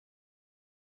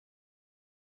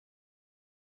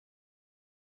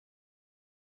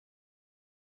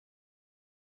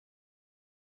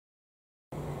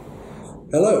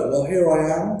Hello, well here I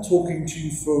am talking to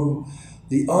you from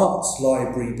the Arts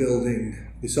Library building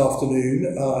this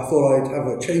afternoon. I thought I'd have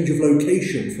a change of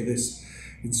location for this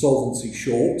insolvency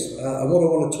short, and what I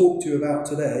want to talk to you about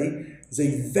today is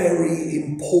a very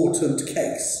important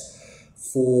case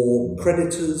for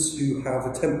creditors who have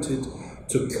attempted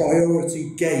to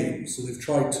priority game, so they've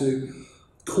tried to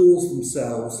cause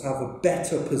themselves have a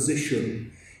better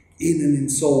position in an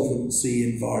insolvency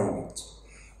environment.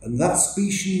 And that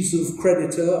species of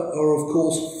creditor are, of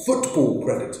course, football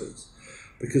creditors,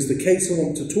 because the case I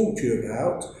want to talk to you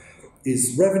about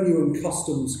is Revenue and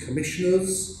Customs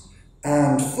Commissioners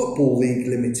and Football League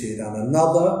Limited and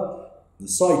another. The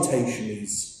citation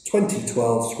is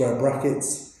 2012 square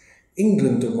brackets,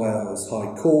 England and Wales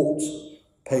High Court,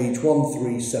 page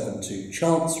 1372,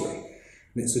 Chancery.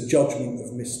 And it's a judgment of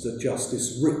Mr.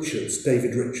 Justice Richards,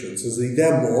 David Richards, as he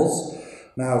then was,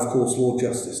 now of course Lord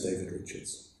Justice David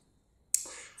Richards.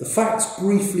 The facts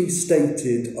briefly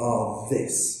stated are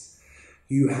this.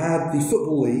 You had the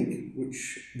Football League,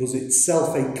 which was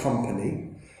itself a company,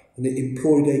 and it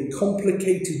employed a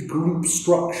complicated group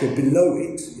structure below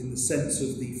it in the sense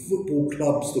of the football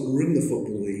clubs that were in the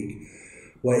Football League,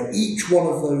 where each one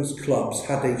of those clubs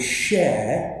had a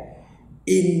share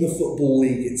in the Football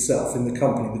League itself, in the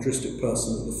company, the juristic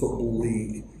person that the Football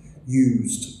League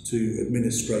used to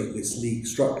administrate this league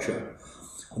structure.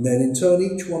 And then in turn,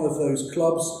 each one of those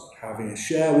clubs, having a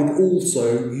share, would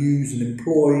also use and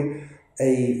employ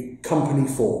a company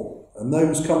form. And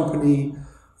those company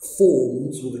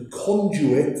forms were the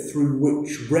conduit through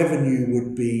which revenue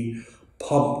would be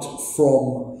pumped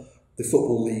from the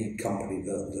Football League company,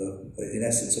 in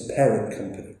essence a parent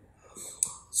company.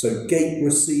 So gate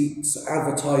receipts,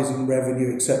 advertising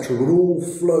revenue, etc. would all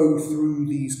flow through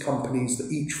these companies that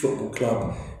each football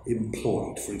club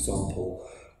employed. For example,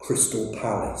 Crystal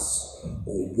Palace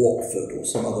or Watford or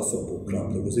some other football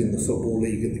club that was in the Football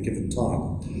League at the given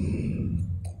time.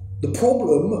 The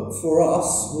problem for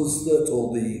us was that,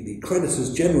 or the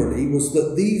creditors generally, was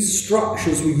that these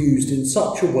structures were used in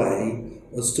such a way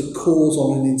as to cause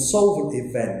on an insolvent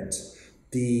event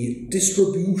the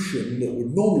distribution that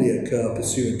would normally occur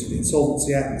pursuant to the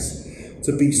Insolvency Acts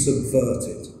to be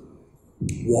subverted.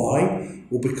 Why?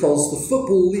 Well, because the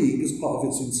Football League, as part of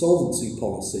its insolvency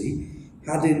policy,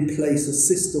 had in place a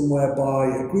system whereby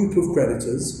a group of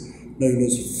creditors, known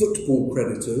as football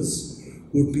creditors,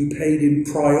 would be paid in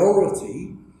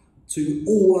priority to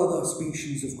all other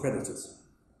species of creditors.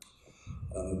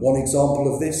 One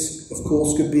example of this, of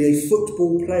course, could be a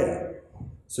football player.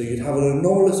 So you'd have an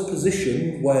anomalous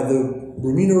position where the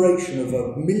remuneration of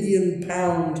 £1 million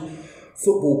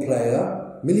football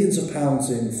player, millions of pounds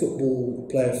in football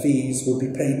player fees, would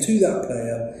be paid to that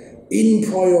player in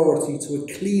priority to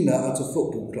a cleaner at a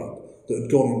football club that had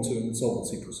gone into an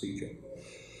insolvency procedure.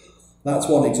 That's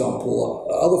one example.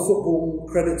 Other football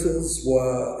creditors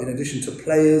were, in addition to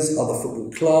players, other football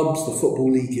clubs, the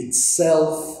Football League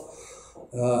itself,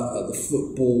 the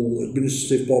football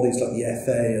administrative bodies like the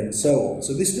FA and so on.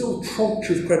 So this little tranche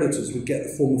of creditors would get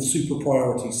a form of super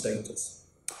priority status.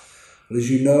 But as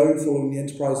you know, following the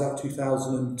Enterprise Act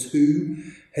 2002,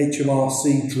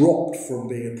 HMRC dropped from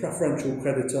being a preferential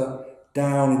creditor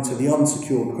down into the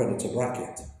unsecured creditor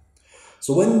bracket.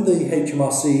 So when the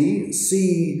HMRC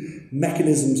see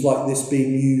mechanisms like this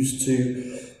being used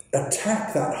to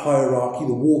attack that hierarchy,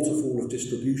 the waterfall of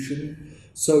distribution,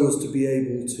 so as to be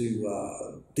able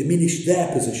to diminish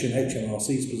their position,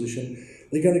 HMRC's position,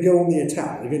 they're going to go on the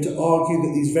attack. They're going to argue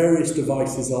that these various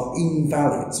devices are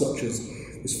invalid, such as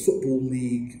this Football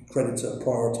League creditor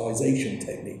prioritisation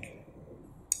technique.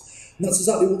 And that's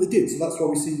exactly what they did. So that's why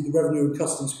we see the Revenue and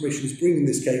Customs Commissioners bringing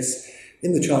this case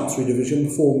in the Chancery Division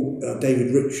before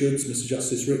David Richards, Mr.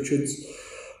 Justice Richards,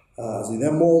 as he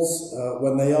then was,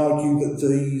 when they argue that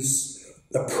these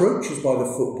approaches by the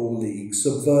Football League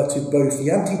subverted both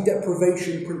the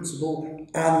anti-deprivation principle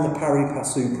and the pari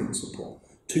passu principle,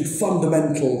 two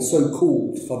fundamental,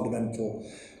 so-called fundamental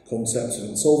concepts of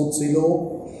insolvency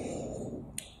law.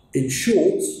 In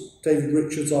short, David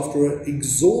Richards, after an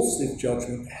exhaustive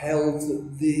judgment, held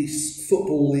that this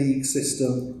Football League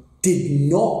system did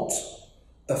not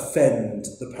offend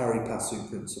the pari passu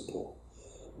principle.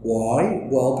 Why?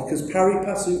 Well, because pari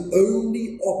passu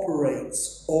only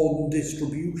operates on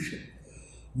distribution,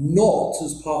 not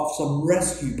as part of some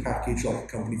rescue package like a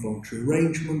company voluntary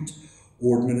arrangement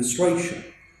or administration.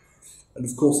 And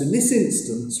of course, in this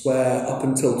instance, where up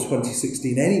until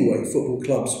 2016 anyway, football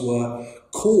clubs were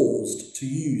caused to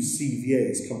use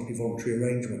CVAs, company voluntary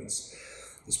arrangements,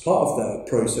 as part of their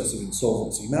process of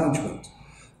insolvency management,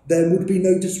 there would be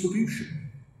no distribution.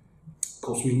 Of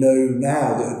course, we know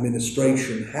now that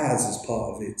administration has, as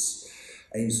part of its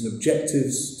aims and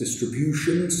objectives,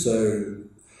 distribution, so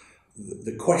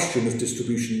the question of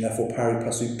distribution, therefore pari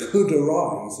passu, could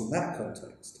arise in that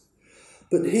context.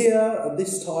 But here, at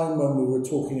this time when we were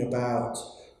talking about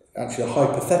actually a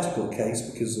hypothetical case,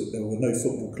 because there were no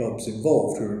football clubs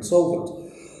involved who were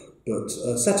insolvent, but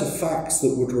a set of facts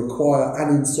that would require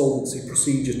an insolvency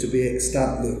procedure to be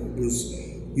extant that was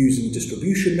using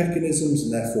distribution mechanisms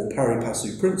and therefore pari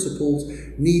passu principles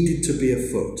needed to be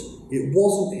afoot. It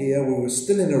wasn't here, we were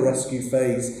still in a rescue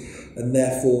phase, and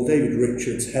therefore David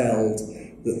Richards held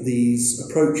that these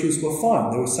approaches were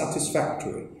fine, they were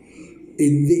satisfactory.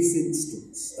 In this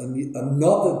instance,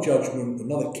 another judgment,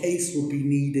 another case would be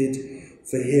needed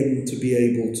for him to be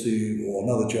able to, or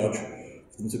another judge,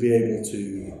 for them to be able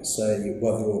to say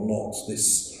whether or not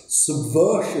this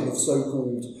subversion of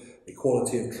so-called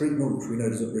equality of treatment, which we know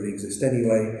doesn't really exist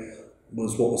anyway,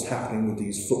 was what was happening with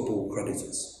these football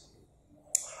creditors.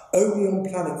 Only on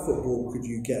planet football could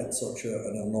you get such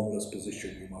an anomalous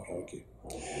position, you might argue.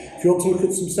 If you want to look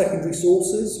at some secondary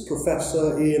sources,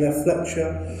 Professor Ian F.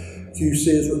 Fletcher,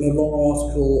 QC, has written a long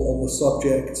article on the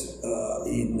subject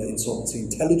in Insolvency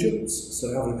Intelligence,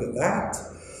 so have a look at that.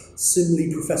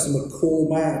 Similarly, Professor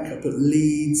McCormack up at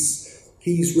Leeds,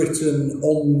 he's written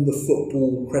on the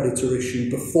football creditor issue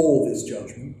before this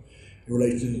judgment in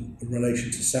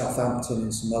relation to Southampton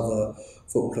and some other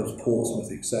football clubs,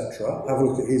 Portsmouth, etc. Have a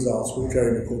look at his article,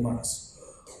 Jerry McCormack's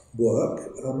work.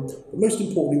 But most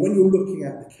importantly, when you're looking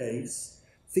at the case,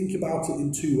 think about it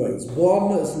in two ways.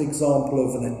 One, as an example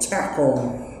of an attack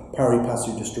on pari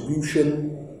passu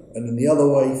distribution, and in the other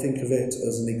way, think of it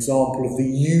as an example of the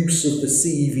use of the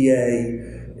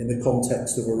CVA in the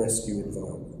context of a rescue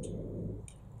environment.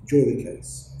 Enjoy the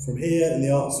case. From here in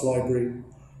the Arts Library,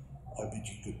 I bid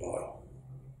you goodbye.